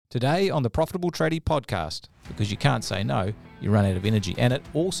Today on the Profitable Tradie podcast, because you can't say no, you run out of energy. And it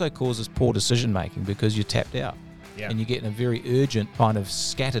also causes poor decision making because you're tapped out. And you get in a very urgent kind of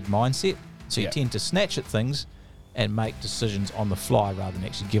scattered mindset. So you tend to snatch at things and make decisions on the fly rather than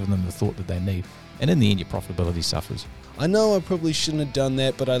actually giving them the thought that they need. And in the end, your profitability suffers. I know I probably shouldn't have done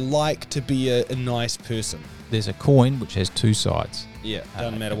that, but I like to be a nice person. There's a coin which has two sides. Yeah,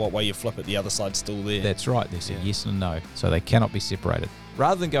 doesn't matter what way you flip it, the other side's still there. That's right. There's a yes and a no. So they cannot be separated.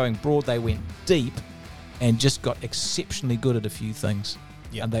 Rather than going broad, they went deep and just got exceptionally good at a few things.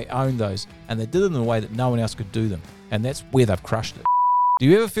 And they own those. And they did it in a way that no one else could do them. And that's where they've crushed it. Do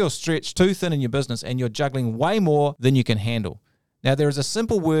you ever feel stretched too thin in your business and you're juggling way more than you can handle? Now, there is a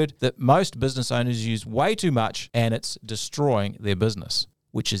simple word that most business owners use way too much, and it's destroying their business,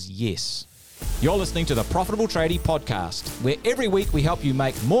 which is yes. You're listening to the Profitable Tradie podcast, where every week we help you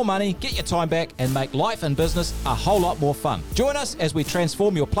make more money, get your time back, and make life and business a whole lot more fun. Join us as we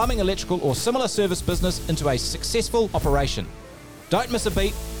transform your plumbing, electrical, or similar service business into a successful operation. Don't miss a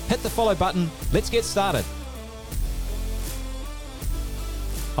beat. Hit the follow button. Let's get started.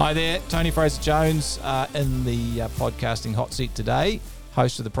 Hi there, Tony Fraser-Jones in the podcasting hot seat today,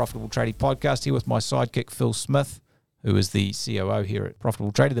 host of the Profitable Tradie podcast, here with my sidekick Phil Smith, who is the COO here at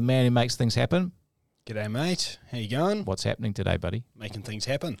Profitable Tradie, the man who makes things happen. G'day, mate. How you going? What's happening today, buddy? Making things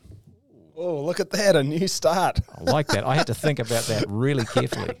happen. Oh, look at that, a new start. I like that. I had to think about that really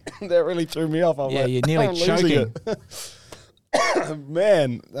carefully. That really threw me off. Yeah, you're nearly choking.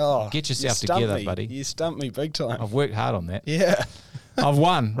 Man. Get yourself together, buddy. You stumped me big time. I've worked hard on that. Yeah. I've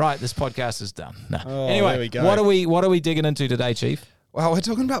won. Right, this podcast is done. No. Anyway, there we go. What are we digging into today, Chief? Well, we're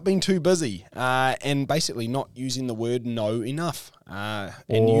talking about being too busy and basically not using the word no enough and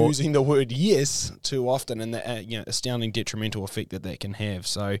using the word yes too often, and the astounding detrimental effect that can have.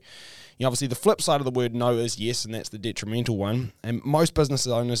 So, obviously the flip side of the word no is yes, and that's the detrimental one. And most business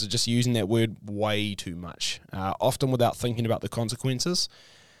owners are just using that word way too much, often without thinking about the consequences.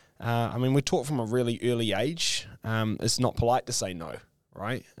 We're taught from a really early age, it's not polite to say no,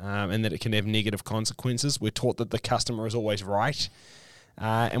 right? And that it can have negative consequences. We're taught that the customer is always right.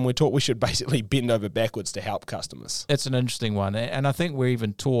 And we're taught we should basically bend over backwards to help customers. It's an interesting one. And I think we're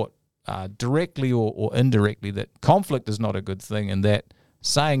even taught directly or indirectly that conflict is not a good thing, and that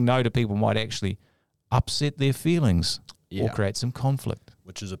saying no to people might actually upset their feelings or create some conflict.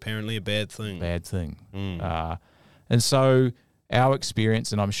 Which is apparently a bad thing. And so our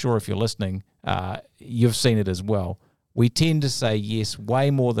experience, and I'm sure if you're listening, you've seen it as well, we tend to say yes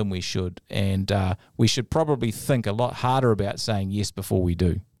way more than we should, and we should probably think a lot harder about saying yes before we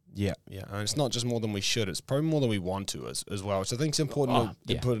do. Yeah. And it's not just more than we should, it's probably more than we want to as well. So I think it's important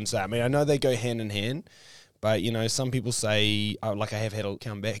to put and say. I know they go hand in hand, but, some people say, like I have had it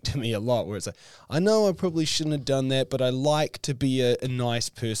come back to me a lot, where it's like, I know I probably shouldn't have done that, but I like to be a nice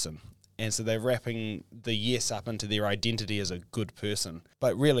person. And so they're wrapping the yes up into their identity as a good person,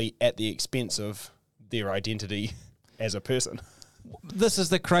 but really at the expense of their identity as a person. This is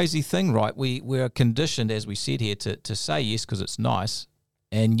the crazy thing, right? We're conditioned, as we said here, to say yes because it's nice,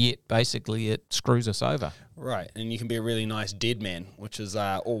 and yet basically it screws us over. Right, and you can be a really nice dead man, which is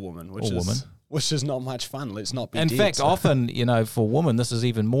or woman, which is not much fun. Let's not be In dead. fact, often, for women, this is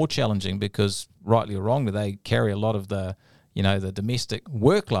even more challenging because, rightly or wrongly, they carry a lot of the domestic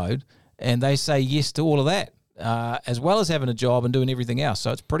workload, and they say yes to all of that, as well as having a job and doing everything else.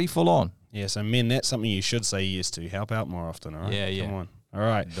 So it's pretty full on. Yeah, so men, that's something you should say yes to. Help out more often, all right? Yeah. Come on. All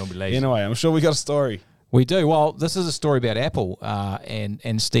right. Don't be lazy. Anyway, I'm sure we got a story. We do. Well, this is a story about Apple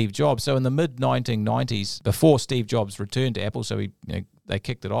and Steve Jobs. So in the mid-1990s, before Steve Jobs returned to Apple, so they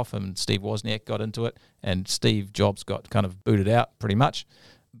kicked it off and Steve Wozniak got into it and Steve Jobs got kind of booted out pretty much.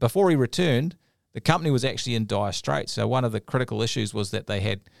 Before he returned, the company was actually in dire straits. So one of the critical issues was that they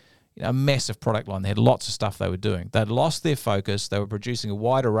had a massive product line. They had lots of stuff they were doing. They'd lost their focus. They were producing a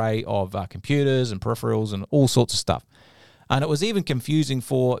wide array of computers and peripherals and all sorts of stuff. And it was even confusing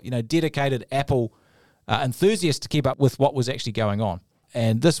for dedicated Apple enthusiasts to keep up with what was actually going on.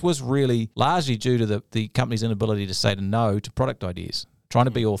 And this was really largely due to the company's inability to say no to product ideas, trying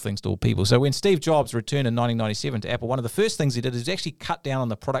to be all things to all people. So when Steve Jobs returned in 1997 to Apple, one of the first things he did is actually cut down on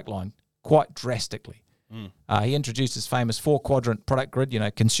the product line quite drastically. He introduced his famous 4-quadrant product grid,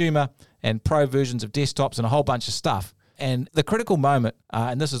 consumer and pro versions of desktops and a whole bunch of stuff. And the critical moment,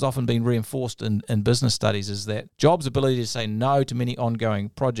 and this has often been reinforced in business studies, is that Jobs' ability to say no to many ongoing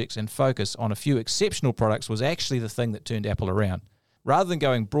projects and focus on a few exceptional products was actually the thing that turned Apple around. Rather than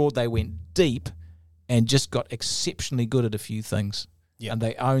going broad, they went deep and just got exceptionally good at a few things. And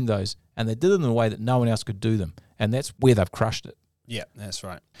they owned those. And they did it in a way that no one else could do them. And that's where they've crushed it. Yeah, that's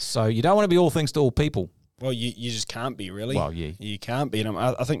right. So you don't want to be all things to all people. Well, you just can't be, really. Well, yeah. You can't be. And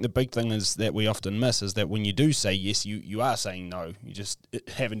I think the big thing is that we often miss is that when you do say yes, you are saying no. You're just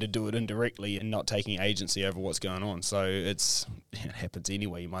having to do it indirectly and not taking agency over what's going on. So it happens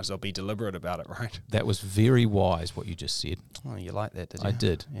anyway. You might as well be deliberate about it, right? That was very wise what you just said. Oh, you like that, did you? I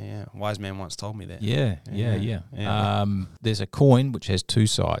did. Yeah. Wise man once told me that. Yeah. There's a coin which has two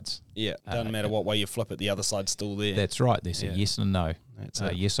sides. Yeah. Doesn't matter what way you flip it, the other side's still there. That's right. There's a yes and a no. That's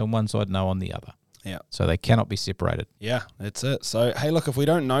it. Yes on one side, no on the other. Yeah. So they cannot be separated. Yeah, that's it. So, hey, look, if we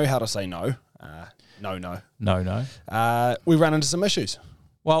don't know how to say no, No. we run into some issues.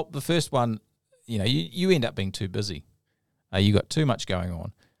 Well, the first one, you end up being too busy. You got too much going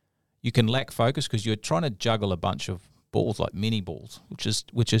on. You can lack focus because you're trying to juggle a bunch of balls, like mini balls,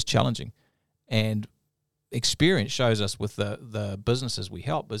 which is challenging. And experience shows us with the businesses we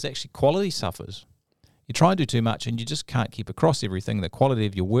help is actually quality suffers. You try and do too much and you just can't keep across everything. The quality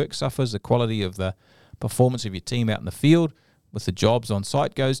of your work suffers. The quality of the performance of your team out in the field with the jobs on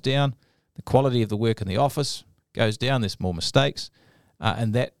site goes down. The quality of the work in the office goes down. There's more mistakes,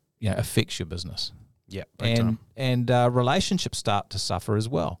 and that affects your business. Yeah, and relationships start to suffer as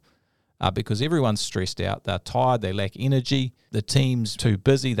well, because everyone's stressed out. They're tired. They lack energy. The team's too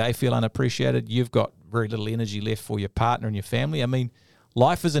busy. They feel unappreciated. You've got very little energy left for your partner and your family. I mean,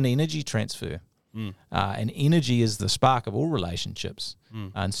 life is an energy transfer. And energy is the spark of all relationships.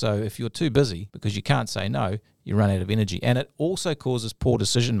 And so if you're too busy because you can't say no, you run out of energy. And it also causes poor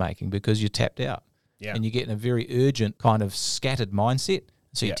decision making because you're tapped out. Yeah. And you get in a very urgent kind of scattered mindset.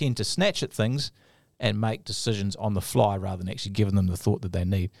 So you tend to snatch at things and make decisions on the fly rather than actually giving them the thought that they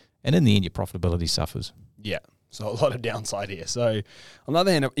need. And in the end, your profitability suffers. Yeah. So a lot of downside here. So on the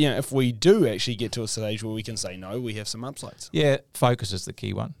other hand, if we do actually get to a stage where we can say no, we have some upsides. Yeah, focus is the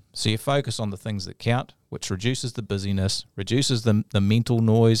key one. So you focus on the things that count, which reduces the busyness, reduces the mental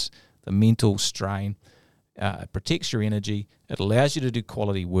noise, the mental strain, it protects your energy, it allows you to do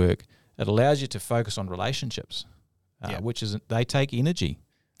quality work, it allows you to focus on relationships, which is they take energy.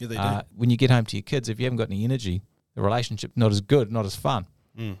 Yeah, they do. When you get home to your kids, if you haven't got any energy, the relationship not as good, not as fun.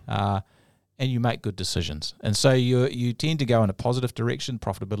 And you make good decisions. And so you tend to go in a positive direction,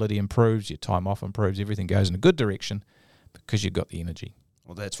 profitability improves, your time off improves, everything goes in a good direction because you've got the energy.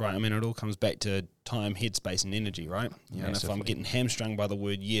 Well, that's right. I mean, it all comes back to time, headspace, and energy, right? And if I'm getting hamstrung by the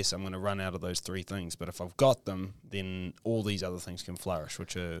word yes, I'm going to run out of those three things. But if I've got them, then all these other things can flourish,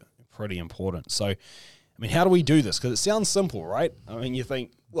 which are pretty important. So, I mean, how do we do this? Because it sounds simple, right? I mean, you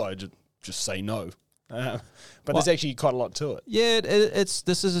think, well, just say no. But there's actually quite a lot to it. Yeah,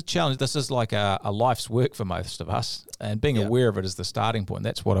 this is a challenge. This is like a life's work for most of us, and being aware of it is the starting point.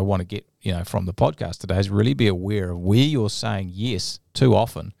 That's what I want to get from the podcast today, is really be aware of where you're saying yes too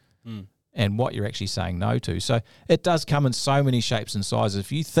often and what you're actually saying no to. So it does come in so many shapes and sizes.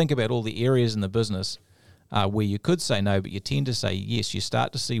 If you think about all the areas in the business where you could say no, but you tend to say yes, you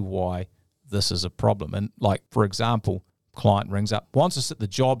start to see why this is a problem. And like, for example, client rings up, wants us at the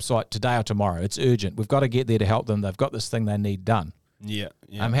job site today or tomorrow. It's urgent. We've got to get there to help them. They've got this thing they need done. Yeah.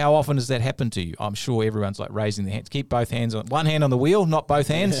 How often does that happen to you? I'm sure everyone's like raising their hands. Keep both hands on one hand on the wheel, not both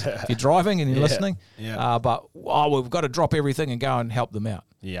hands. If you're driving and you're listening. Yeah. But we've got to drop everything and go and help them out.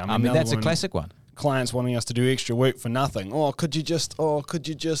 Yeah. I mean that's a classic one. Clients wanting us to do extra work for nothing. Could you just?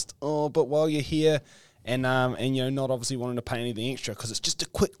 But while you're here. And not obviously wanting to pay anything extra because it's just a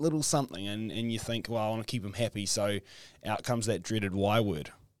quick little something, and you think, well, I want to keep them happy, so out comes that dreaded Y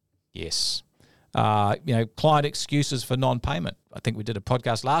word. Yes. Client excuses for non-payment. I think we did a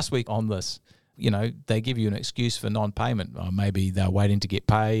podcast last week on this. They give you an excuse for non-payment. Or maybe they're waiting to get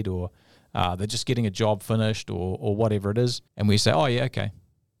paid, or they're just getting a job finished, or whatever it is. And we say, oh, yeah, okay.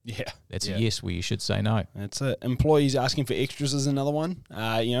 Yeah. That's a yes where you should say no. That's it. Employees asking for extras is another one.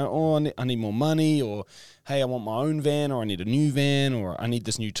 I need more money, or hey, I want my own van, or I need a new van, or I need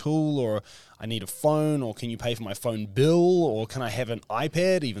this new tool, or I need a phone, or can you pay for my phone bill, or can I have an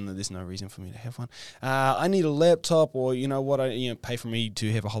iPad, even though there's no reason for me to have one. I need a laptop, or pay for me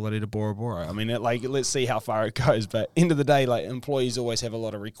to have a holiday to Bora Bora. I mean, let's see how far it goes. But end of the day, employees always have a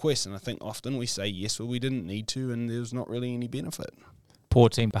lot of requests, and I think often we say yes, well, we didn't need to, and there's not really any benefit. Poor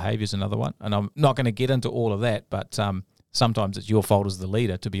team behaviour is another one. And I'm not going to get into all of that, but sometimes it's your fault as the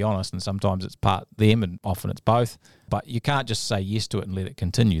leader, to be honest, and sometimes it's part them, and often it's both. But you can't just say yes to it and let it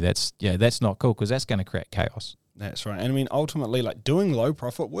continue. That's not cool, because that's going to create chaos. That's right. And I mean, ultimately, doing low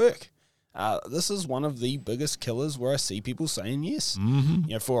profit work. This is one of the biggest killers where I see people saying yes.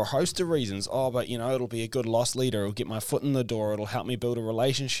 Mm-hmm. For a host of reasons. But it'll be a good loss leader. It'll get my foot in the door. It'll help me build a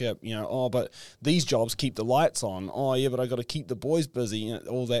relationship. But these jobs keep the lights on. But I got to keep the boys busy.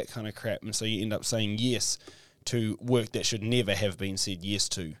 All that kind of crap. And so you end up saying yes to work that should never have been said yes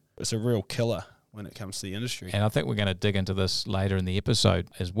to. It's a real killer when it comes to the industry. And I think we're going to dig into this later in the episode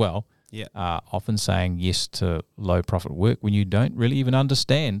as well. Yeah. Often saying yes to low profit work when you don't really even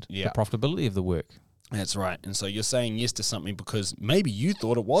understand the profitability of the work. That's right. And so you're saying yes to something because maybe you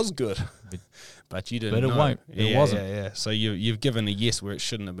thought it was good, but you didn't know. But it won't. It wasn't. Yeah. So you've given a yes where it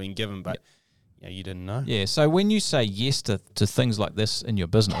shouldn't have been given, but you didn't know. Yeah, so when you say yes to things like this in your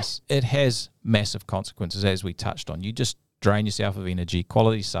business, it has massive consequences, as we touched on. You just drain yourself of energy,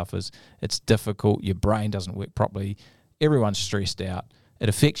 quality suffers, it's difficult, your brain doesn't work properly, everyone's stressed out, it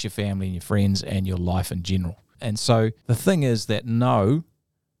affects your family and your friends and your life in general. And so the thing is that no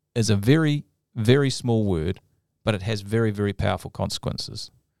is a very, very small word, but it has very, very powerful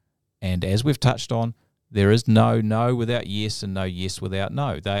consequences. And as we've touched on, there is no without yes and no yes without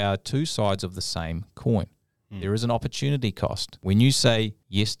no. They are two sides of the same coin. There is an opportunity cost. When you say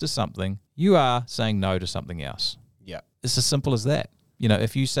yes to something, you are saying no to something else. Yeah. It's as simple as that. You know,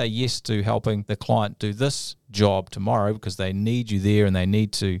 if you say yes to helping the client do this job tomorrow because they need you there and they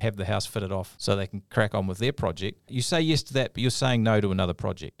need to have the house fitted off so they can crack on with their project, you say yes to that, but you're saying no to another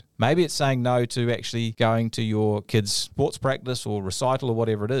project. Maybe it's saying no to actually going to your kid's sports practice or recital or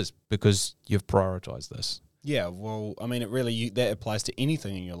whatever it is because you've prioritized this. Yeah, well, I mean, it really that applies to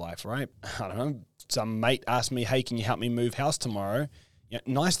anything in your life, right? I don't know. Some mate asked me, hey, can you help me move house tomorrow?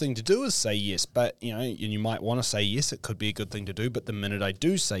 Nice thing to do is say yes, but, and you might want to say yes. It could be a good thing to do, but the minute I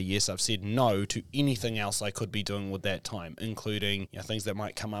do say yes, I've said no to anything else I could be doing with that time, including things that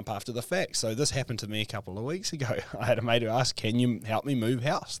might come up after the fact. So this happened to me a couple of weeks ago. I had a mate who asked, can you help me move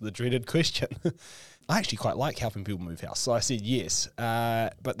house? The dreaded question. I actually quite like helping people move house, so I said yes.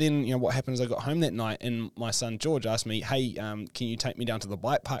 But then, what happened is I got home that night and my son George asked me, hey, can you take me down to the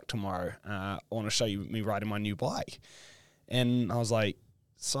bike park tomorrow? I want to show you me riding my new bike. And I was like,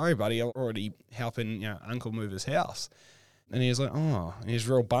 sorry, buddy, I'm already helping Uncle move his house. And he was like, oh, and he was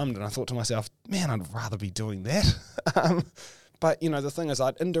real bummed. And I thought to myself, man, I'd rather be doing that. But, the thing is,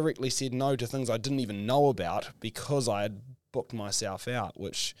 I'd indirectly said no to things I didn't even know about because I had booked myself out,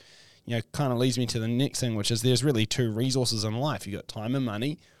 which, kind of leads me to the next thing, which is there's really two resources in life. You've got time and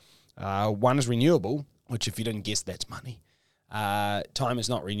money. One is renewable, which if you didn't guess, that's money. Time is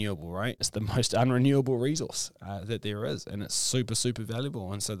not renewable, right? It's the most unrenewable resource that there is, and it's super, super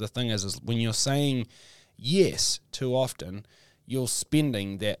valuable. And so the thing is when you're saying yes too often, you're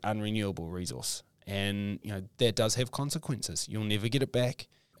spending that unrenewable resource, and that does have consequences. You'll never get it back,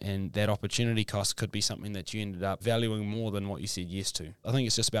 and that opportunity cost could be something that you ended up valuing more than what you said yes to. I think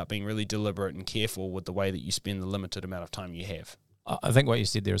it's just about being really deliberate and careful with the way that you spend the limited amount of time you have. I think what you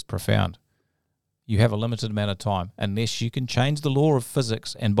said there is profound. You have a limited amount of time. Unless you can change the law of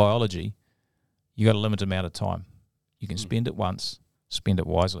physics and biology, you got a limited amount of time. You can spend it once, spend it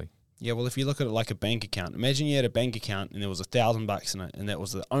wisely. Yeah, well, if you look at it like a bank account, imagine you had a bank account and there was $1,000 in it, and that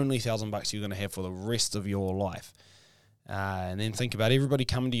was the only $1,000 you're going to have for the rest of your life. And then think about everybody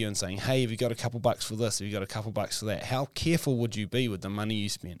coming to you and saying, hey, have you got a couple bucks for this? Have you got a couple bucks for that? How careful would you be with the money you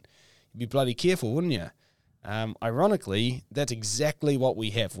spent? You'd be bloody careful, wouldn't you? Ironically, that's exactly what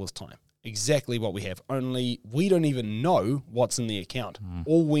we have with time. Exactly what we have, only we don't even know what's in the account.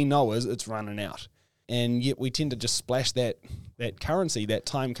 All we know is it's running out. And yet we tend to just splash that currency, that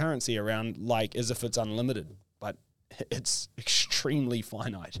time currency around like as if it's unlimited, but it's extremely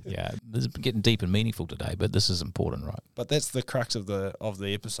finite. Yeah, this is getting deep and meaningful today, but this is important, right? But that's the crux of the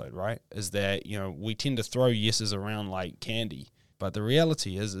episode, right? Is that, we tend to throw yeses around like candy, but the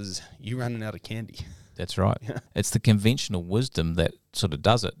reality is you're running out of candy. That's right. It's the conventional wisdom that sort of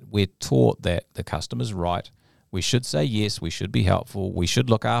does it. We're taught that the customer's right. We should say yes. We should be helpful. We should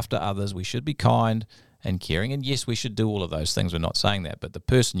look after others. We should be kind and caring. And yes, we should do all of those things. We're not saying that. But the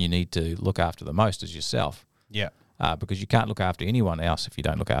person you need to look after the most is yourself. Yeah. Because you can't look after anyone else if you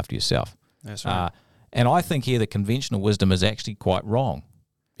don't look after yourself. That's right. And I think here the conventional wisdom is actually quite wrong.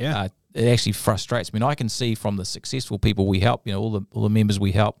 Yeah. It actually frustrates me. And I can see from the successful people we help, all the members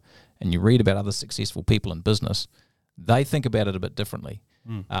we help, and you read about other successful people in business, they think about it a bit differently.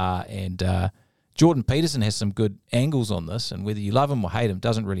 And Jordan Peterson has some good angles on this, and whether you love him or hate him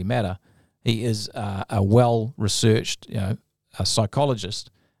doesn't really matter. He is a well-researched a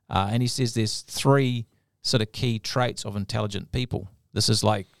psychologist, and he says there's three sort of key traits of intelligent people. This is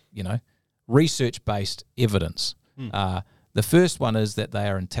like, research-based evidence. The first one is that they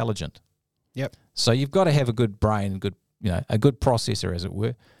are intelligent. Yep. So you've got to have a good brain, a good processor, as it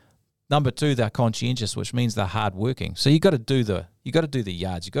were. Number two, they're conscientious, which means they're hardworking. So you got to do the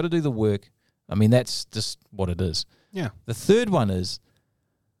yards, you got to do the work. I mean, that's just what it is. Yeah. The third one is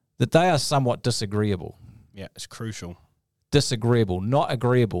that they are somewhat disagreeable. Yeah, it's crucial. Disagreeable, not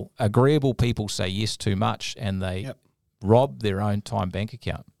agreeable. Agreeable people say yes too much, and they rob their own time bank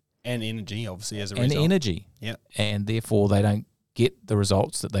account. And energy, obviously, as a and result. energy. Yeah. And therefore they don't get the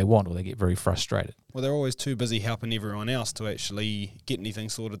results that they want, or they get very frustrated. Well, they're always too busy helping everyone else to actually get anything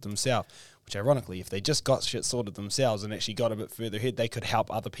sorted themselves. Which, ironically, if they just got shit sorted themselves and actually got a bit further ahead, they could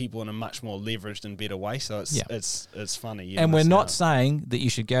help other people in a much more leveraged and better way. So it's funny. You And we're miss not out. saying that you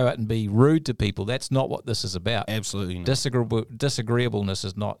should go out and be rude to people. That's not what this is about. Absolutely not. Disagreeableness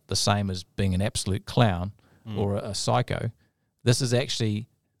is not the same as being an absolute clown or a psycho. This is actually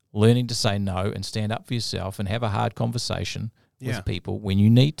learning to say no and stand up for yourself and have a hard conversation with people when you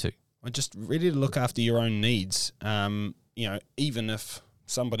need to. Or just ready to look after your own needs, even if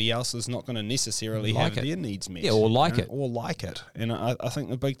somebody else is not going to necessarily Like have it. their needs met. Yeah, or like it. Or like it. And I think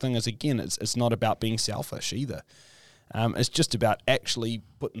the big thing is, again, it's not about being selfish either. It's just about actually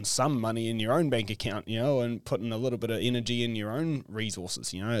putting some money in your own bank account, and putting a little bit of energy in your own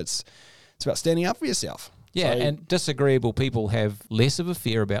resources. It's about standing up for yourself. Yeah, So- and disagreeable people have less of a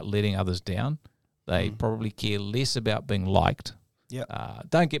fear about letting others down. They probably care less about being liked. Yeah.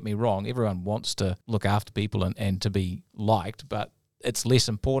 Don't get me wrong, everyone wants to look after people and to be liked, but it's less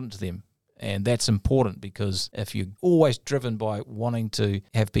important to them. And that's important because if you're always driven by wanting to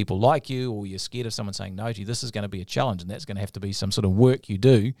have people like you, or you're scared of someone saying no to you, this is going to be a challenge, and that's going to have to be some sort of work you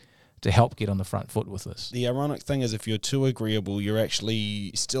do to help get on the front foot with this. The ironic thing is, if you're too agreeable, you're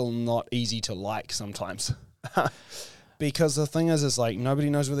actually still not easy to like sometimes. Because the thing is like nobody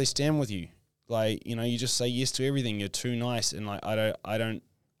knows where they stand with you. Like, you just say yes to everything. You're too nice, and like I don't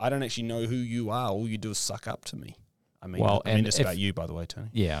actually know who you are. All you do is suck up to me. I mean, it's about you, by the way, Tony.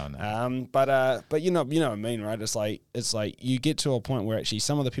 Yeah, I know. But you know what I mean, right? It's like you get to a point where actually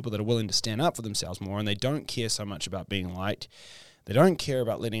some of the people that are willing to stand up for themselves more, and they don't care so much about being liked. They don't care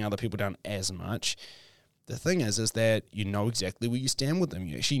about letting other people down as much. The thing is that you know exactly where you stand with them.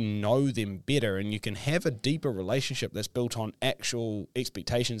 You actually know them better, and you can have a deeper relationship that's built on actual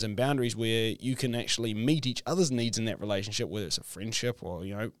expectations and boundaries, where you can actually meet each other's needs in that relationship, whether it's a friendship or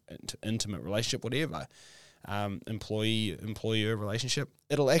intimate relationship, whatever. Employee-employer relationship.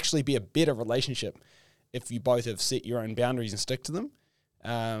 It'll actually be a better relationship if you both have set your own boundaries and stick to them.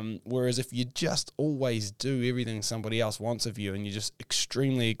 Whereas if you just always do everything somebody else wants of you, and you're just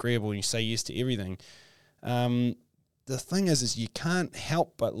extremely agreeable and you say yes to everything, the thing is you can't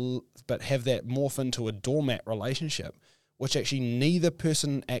help but have that morph into a doormat relationship, which actually neither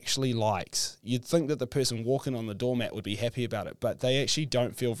person actually likes. You'd think that the person walking on the doormat would be happy about it, but they actually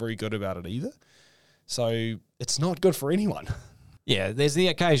don't feel very good about it either. So it's not good for anyone. Yeah, there's the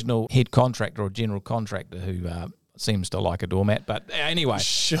occasional head contractor or general contractor who seems to like a doormat. But anyway.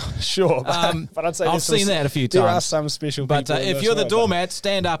 Sure. But I'd say I've seen that a few times. There are some special people. But if you're the doormat,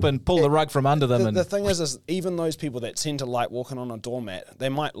 stand up and pull the rug from under them. The thing is even those people that tend to like walking on a doormat, they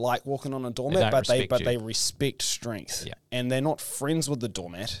might like walking on a doormat, don't but respect they you. respect strength. Yeah. And they're not friends with the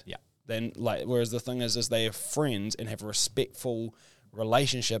doormat. Yeah. Then whereas the thing is they are friends and have respectful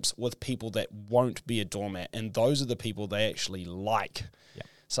relationships with people that won't be a doormat, and those are the people they actually like. Yeah.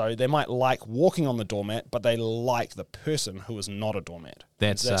 So they might like walking on the doormat, but they like the person who is not a doormat.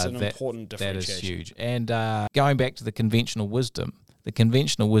 That's an important differentiation. That is huge. And going back to the conventional wisdom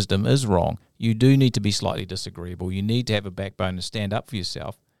is wrong. You do need to be slightly disagreeable. You need to have a backbone and stand up for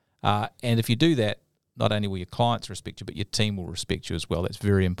yourself. And if you do that, not only will your clients respect you, but your team will respect you as well. That's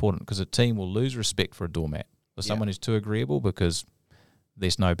very important, because a team will lose respect for a doormat, for someone who's too agreeable, because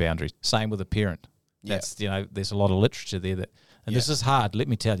there's no boundaries. Same with a parent. That's there's a lot of literature there and this is hard. Let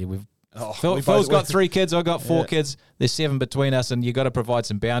me tell you, Phil's got 3 kids. I've got 4 kids. There's 7 between us, and you've got to provide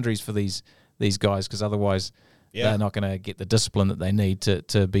some boundaries for these guys, because otherwise they're not going to get the discipline that they need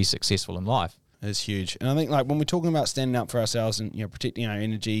to be successful in life. It's huge. And I think when we're talking about standing up for ourselves and protecting our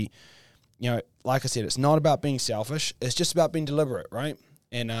energy, like I said, it's not about being selfish. It's just about being deliberate, right?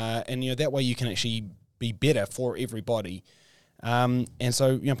 And that way you can actually be better for everybody. And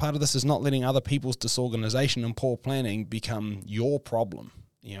so, part of this is not letting other people's disorganization and poor planning become your problem.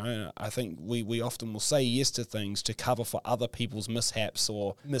 I think we often will say yes to things to cover for other people's mishaps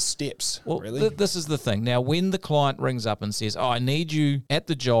or missteps, Well, really. This is the thing. Now, when the client rings up and says, I need you at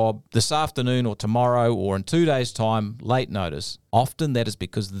the job this afternoon or tomorrow or in 2 days' time, late notice, often that is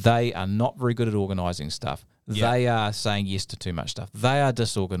because they are not very good at organising stuff. Yeah. They are saying yes to too much stuff. They are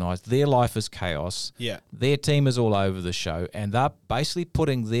disorganised. Their life is chaos. Yeah. Their team is all over the show, and they're basically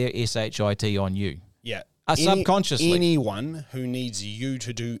putting their SHIT on you. Yeah. Subconsciously. Anyone who needs you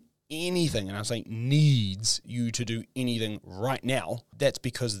to do anything, and I'm saying needs you to do anything right now, that's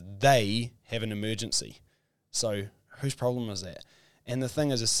because they have an emergency. So whose problem is that? And the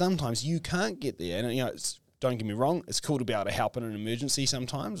thing is sometimes you can't get there. And don't get me wrong, it's cool to be able to help in an emergency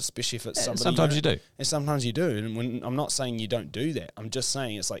sometimes, especially if it's somebody. Sometimes you do. And sometimes you do. And when I'm not saying you don't do that. I'm just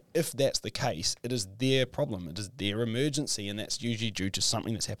saying it's like, if that's the case, it is their problem. It is their emergency. And that's usually due to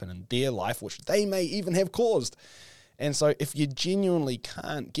something that's happened in their life, which they may even have caused. And so if you genuinely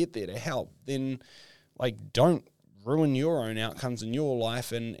can't get there to help, then like don't ruin your own outcomes in your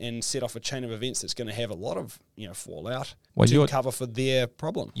life and set off a chain of events that's going to have a lot of, fallout to cover for their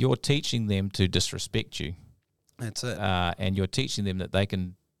problem. You're teaching them to disrespect you. That's it. And you're teaching them that they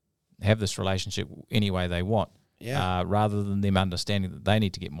can have this relationship any way they want, rather than them understanding that they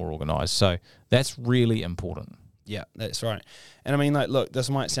need to get more organised. So that's really important. Yeah, that's right. And I mean, like, look, this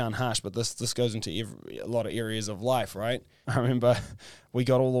might sound harsh, but this goes into a lot of areas of life, right? I remember we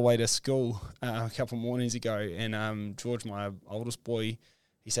got all the way to school a couple mornings ago, and George, my oldest boy,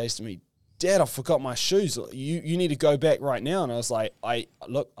 he says to me, "Dad, I forgot my shoes. You need to go back right now." And I was like, I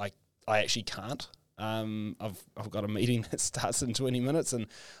actually can't. I've got a meeting that starts in 20 minutes and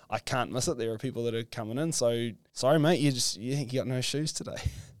I can't miss it. There are people that are coming in. So sorry, mate, you got no shoes today.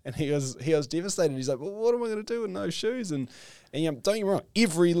 And he was devastated. He's like, well, what am I going to do with no shoes? And don't get me wrong,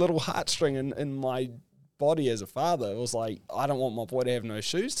 every little heartstring in my body as a father was like, I don't want my boy to have no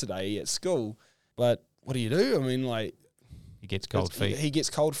shoes today at school. But what do you do? I mean, like, he gets cold feet. He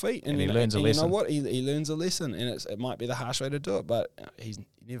gets cold feet. And he learns a lesson. You know what? He learns a lesson. And it might be the harsh way to do it, but he's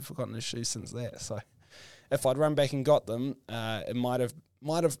never forgotten his shoes since that. So if I'd run back and got them, it might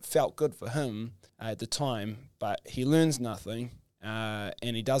have felt good for him at the time, but he learns nothing,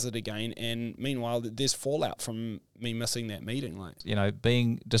 and he does it again. And meanwhile, there's fallout from me missing that meeting. Like,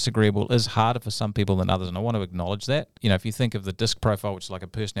 being disagreeable is harder for some people than others, and I want to acknowledge that. If you think of the DISC profile, which is like a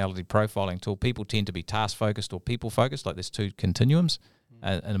personality profiling tool, people tend to be task-focused or people-focused, like there's two continuums,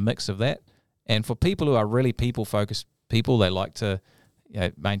 and a mix of that. And for people who are really people-focused people, they like to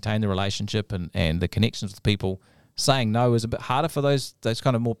maintain the relationship and the connections with people. Saying no is a bit harder for those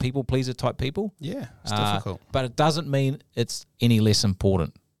kind of more people pleaser type people. Yeah, it's difficult. But it doesn't mean it's any less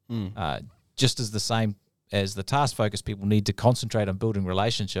important. Just as the same as the task focused people need to concentrate on building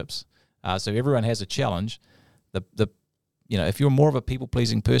relationships. So everyone has a challenge. If you're more of a people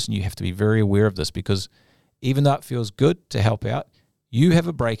pleasing person, you have to be very aware of this, because even though it feels good to help out, you have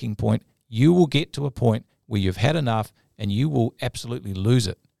a breaking point. You will get to a point where you've had enough and you will absolutely lose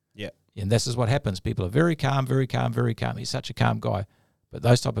it. Yeah. And this is what happens. People are very calm, very calm, very calm. He's such a calm guy. But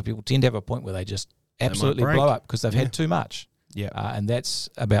those type of people tend to have a point where they just absolutely blow up because they've had too much. Yeah. And that's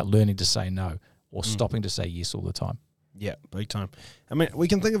about learning to say no or stopping to say yes all the time. Yeah, big time. I mean, we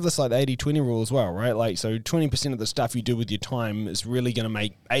can think of this like the 80-20 rule as well, right? Like, so 20% of the stuff you do with your time is really going to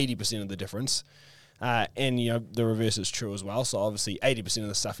make 80% of the difference. And, the reverse is true as well. So obviously 80% of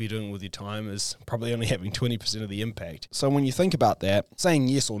the stuff you're doing with your time is probably only having 20% of the impact. So when you think about that, saying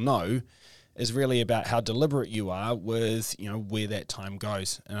yes or no is really about how deliberate you are with, where that time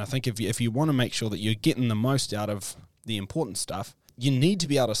goes. And I think if you want to make sure that you're getting the most out of the important stuff, you need to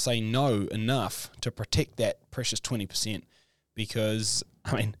be able to say no enough to protect that precious 20%, because,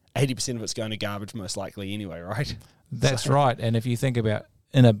 80% of it's going to garbage most likely anyway, right? That's right. And if you think about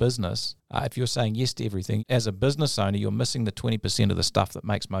in a business, if you're saying yes to everything, as a business owner, you're missing the 20% of the stuff that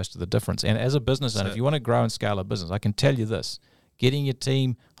makes most of the difference. And as a business owner, if you want to grow and scale a business, I can tell you this, getting your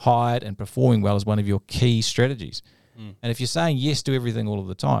team hired and performing well is one of your key strategies. And if you're saying yes to everything all of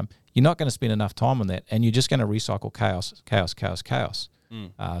the time, you're not going to spend enough time on that, and you're just going to recycle chaos.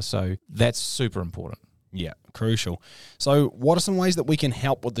 So that's super important. Yeah, crucial. So what are some ways that we can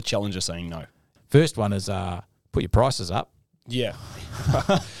help with the challenge of saying no? First one is put your prices up. Yeah.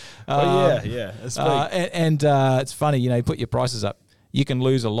 It's big. It's funny, you put your prices up. You can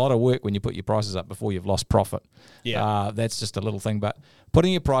lose a lot of work when you put your prices up before you've lost profit. Yeah. That's just a little thing. But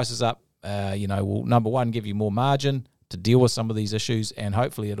putting your prices up, will, number one, give you more margin to deal with some of these issues, and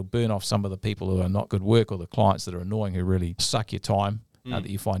hopefully it'll burn off some of the people who are not good work or the clients that are annoying who really suck your time that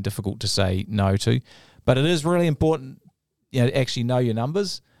you find difficult to say no to. But it is really important, actually know your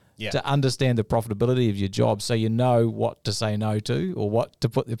numbers. Yeah. To understand the profitability of your job, so you know what to say no to or what to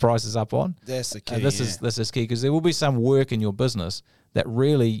put the prices up on. That's the key. This is key, because there will be some work in your business that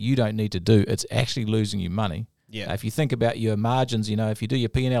really you don't need to do. It's actually losing you money. Yeah. If you think about your margins, if you do your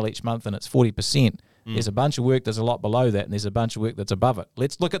P&L each month and it's 40%, there's a bunch of work that's a lot below that, and there's a bunch of work that's above it.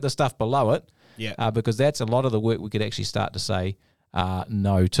 Let's look at the stuff below it, because that's a lot of the work we could actually start to say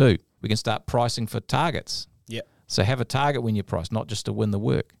no to. We can start pricing for targets. Yeah. So have a target when you price, not just to win the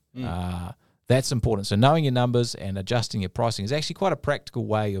work. That's important. So knowing your numbers and adjusting your pricing is actually quite a practical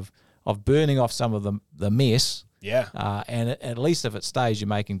way of burning off some of the mess. Yeah. And at least if it stays, you're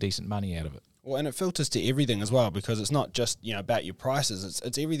making decent money out of it. Well, and it filters to everything as well, because it's not just about your prices.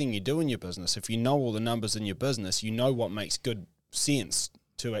 It's everything you do in your business. If you know all the numbers in your business, you know what makes good sense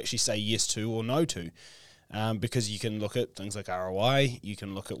to actually say yes to or no to, because you can look at things like ROI. You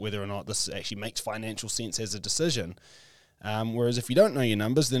can look at whether or not this actually makes financial sense as a decision. Whereas if you don't know your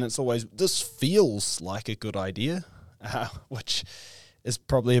numbers, then it's always, this feels like a good idea, which is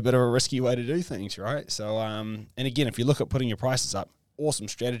probably a bit of a risky way to do things, right? So, and again, if you look at putting your prices up, awesome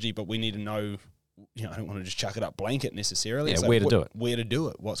strategy, but we need to know, I don't want to just chuck it up blanket necessarily. Yeah, So where to do it. Where to do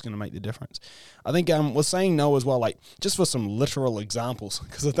it, what's going to make the difference. I think we're saying no as well, like just for some literal examples,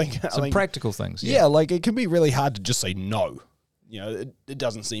 because I think Practical things. Yeah, like it can be really hard to just say no. It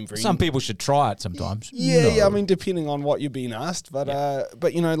doesn't seem very... Some people should try it sometimes. Yeah, I mean, depending on what you're being asked. But,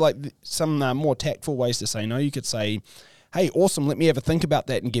 like some more tactful ways to say no, you could say, hey, awesome, let me have a think about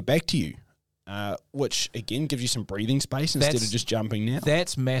that and get back to you. Which, again, gives you some breathing space instead of just jumping now.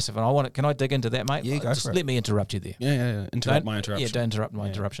 That's massive. And can I dig into that, mate? Yeah, go for it. Let me interrupt you there. Yeah. Interrupt my interruption. Yeah, don't interrupt my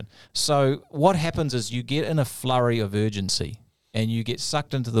interruption. So what happens is you get in a flurry of urgency and you get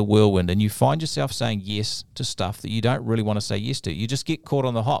sucked into the whirlwind and you find yourself saying yes to stuff that you don't really want to say yes to. You just get caught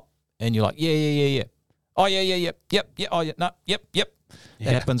on the hop and you're like, yeah. Oh, yeah, yep, oh, yeah, no, yep. That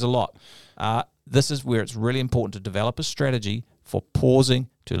happens a lot. This is where it's really important to develop a strategy for pausing,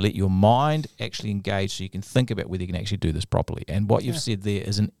 to let your mind actually engage so you can think about whether you can actually do this properly. And what you've said there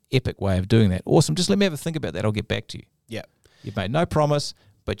is an epic way of doing that. Awesome. Just let me have a think about that. I'll get back to you. Yeah. You've made no promise,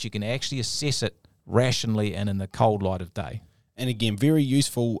 but you can actually assess it rationally and in the cold light of day. And again, very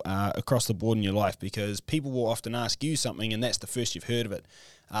useful across the board in your life, because people will often ask you something and that's the first you've heard of it.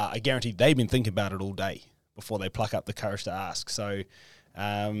 I guarantee they've been thinking about it all day before they pluck up the courage to ask. So,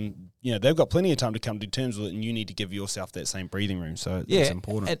 they've got plenty of time to come to terms with it, and you need to give yourself that same breathing room. So it's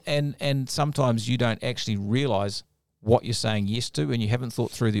important. And sometimes you don't actually realise what you're saying yes to, and you haven't thought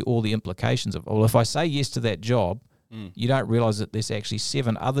through all the implications of, well, if I say yes to that job, you don't realise that there's actually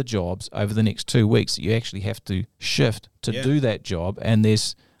 7 other jobs over the next 2 weeks that you actually have to shift to do that job, and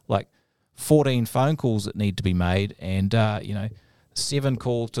there's like 14 phone calls that need to be made, and 7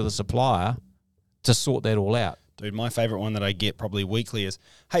 calls to the supplier to sort that all out. Dude, my favourite one that I get probably weekly is,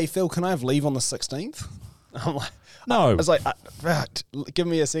 hey, Phil, can I have leave on the 16th? I'm like, no. I was like, give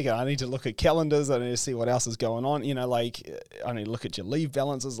me a second. I need to look at calendars. I need to see what else is going on. I need to look at your leave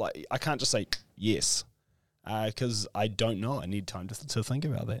balances. Like, I can't just say yes, because I don't know. I need time to think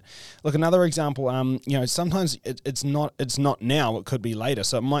about that. Look, another example, sometimes it's not now. It could be later.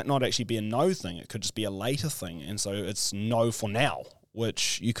 So it might not actually be a no thing. It could just be a later thing. And so it's no for now,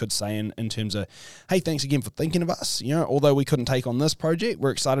 which you could say in terms of, hey, thanks again for thinking of us. Although we couldn't take on this project,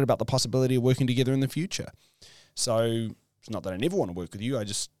 we're excited about the possibility of working together in the future. So it's not that I never want to work with you. I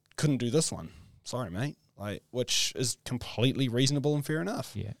just couldn't do this one. Sorry, mate. Which is completely reasonable and fair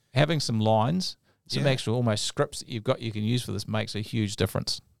enough. Yeah. Having some lines, some actual almost scripts that you can use for this makes a huge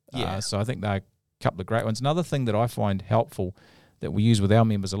difference. Yeah. So I think they're a couple of great ones. Another thing that I find helpful that we use with our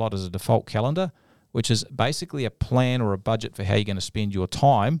members a lot is a default calendar, which is basically a plan or a budget for how you're going to spend your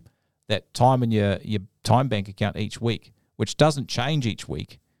time, that time in your time bank account each week, which doesn't change each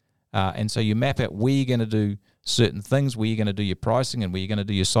week. And so you map out where you're going to do certain things, where you're going to do your pricing and where you're going to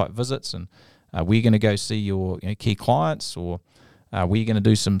do your site visits, and where you're going to go see your key clients, or where you're going to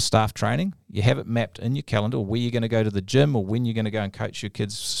do some staff training. You have it mapped in your calendar, or where you're going to go to the gym, or when you're going to go and coach your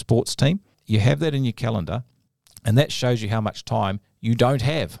kids' sports team. You have that in your calendar, and that shows you how much time you don't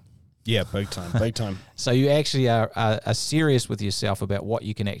have. Yeah, big time. So you actually are serious with yourself about what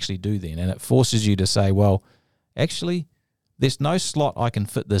you can actually do then, and it forces you to say, well, actually, there's no slot I can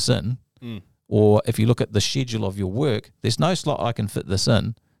fit this in, or if you look at the schedule of your work, there's no slot I can fit this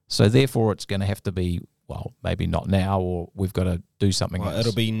in, so therefore it's going to have to be, well, maybe not now, or we've got to do something else.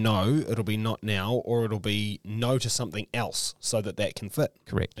 It'll be not now, or it'll be no to something else so that can fit.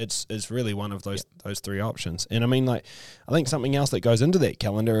 Correct. It's really one of those 3 options. And I mean, I think something else that goes into that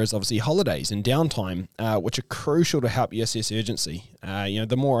calendar is obviously holidays and downtime, which are crucial to help you assess urgency.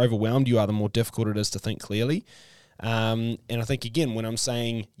 The more overwhelmed you are, the more difficult it is to think clearly. And I think, again, when I'm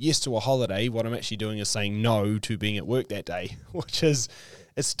saying yes to a holiday, what I'm actually doing is saying no to being at work that day, which is,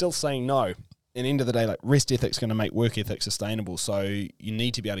 it's still saying no. At the end of the day, rest ethic's going to make work ethic sustainable. So you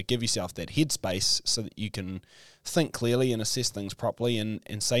need to be able to give yourself that headspace so that you can think clearly and assess things properly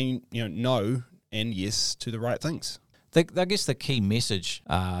and say no and yes to the right things. I guess the key message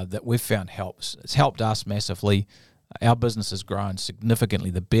that we've found helps. It's helped us massively. Our business has grown significantly.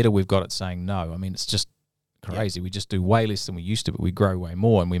 The better we've got at saying no. I mean, it's just crazy. Yeah. We just do way less than we used to, but we grow way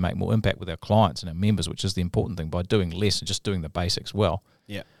more, and we make more impact with our clients and our members, which is the important thing, by doing less and just doing the basics well.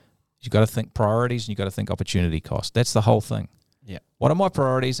 Yeah. You've got to think priorities and you've got to think opportunity cost. That's the whole thing. Yeah. What are my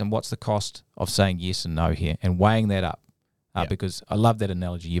priorities and what's the cost of saying yes and no here and weighing that up? Because I love that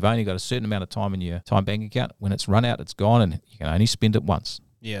analogy. You've only got a certain amount of time in your time bank account. When it's run out, it's gone, and you can only spend it once.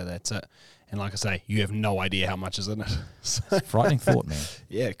 Yeah, that's it. And like I say, you have no idea how much is in it. So, Frightening thought, man.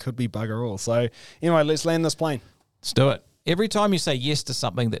 yeah, it could be bugger all. So anyway, let's land this plane. Let's do it. Every time you say yes to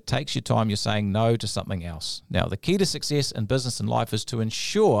something that takes your time, you're saying no to something else. Now, the key to success in business and life is to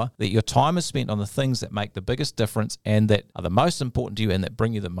ensure that your time is spent on the things that make the biggest difference and that are the most important to you and that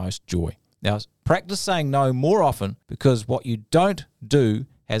bring you the most joy. Now, practice saying no more often, because what you don't do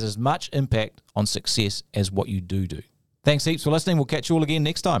has as much impact on success as what you do. Thanks heaps for listening. We'll catch you all again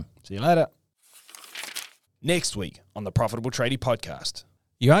next time. See you later. Next week on the Profitable Tradie Podcast.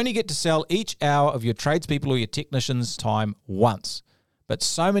 You only get to sell each hour of your tradespeople or your technicians' time once. But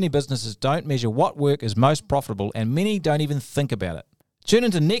so many businesses don't measure what work is most profitable, and many don't even think about it. Tune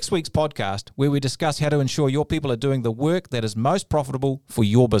into next week's podcast, where we discuss how to ensure your people are doing the work that is most profitable for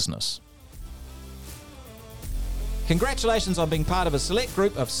your business. Congratulations on being part of a select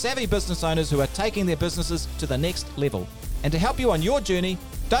group of savvy business owners who are taking their businesses to the next level. And to help you on your journey,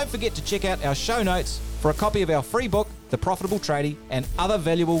 don't forget to check out our show notes for a copy of our free book, The Profitable Tradie, and other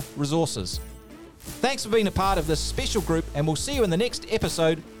valuable resources. Thanks for being a part of this special group, and we'll see you in the next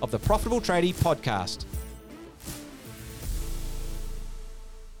episode of the Profitable Tradie Podcast.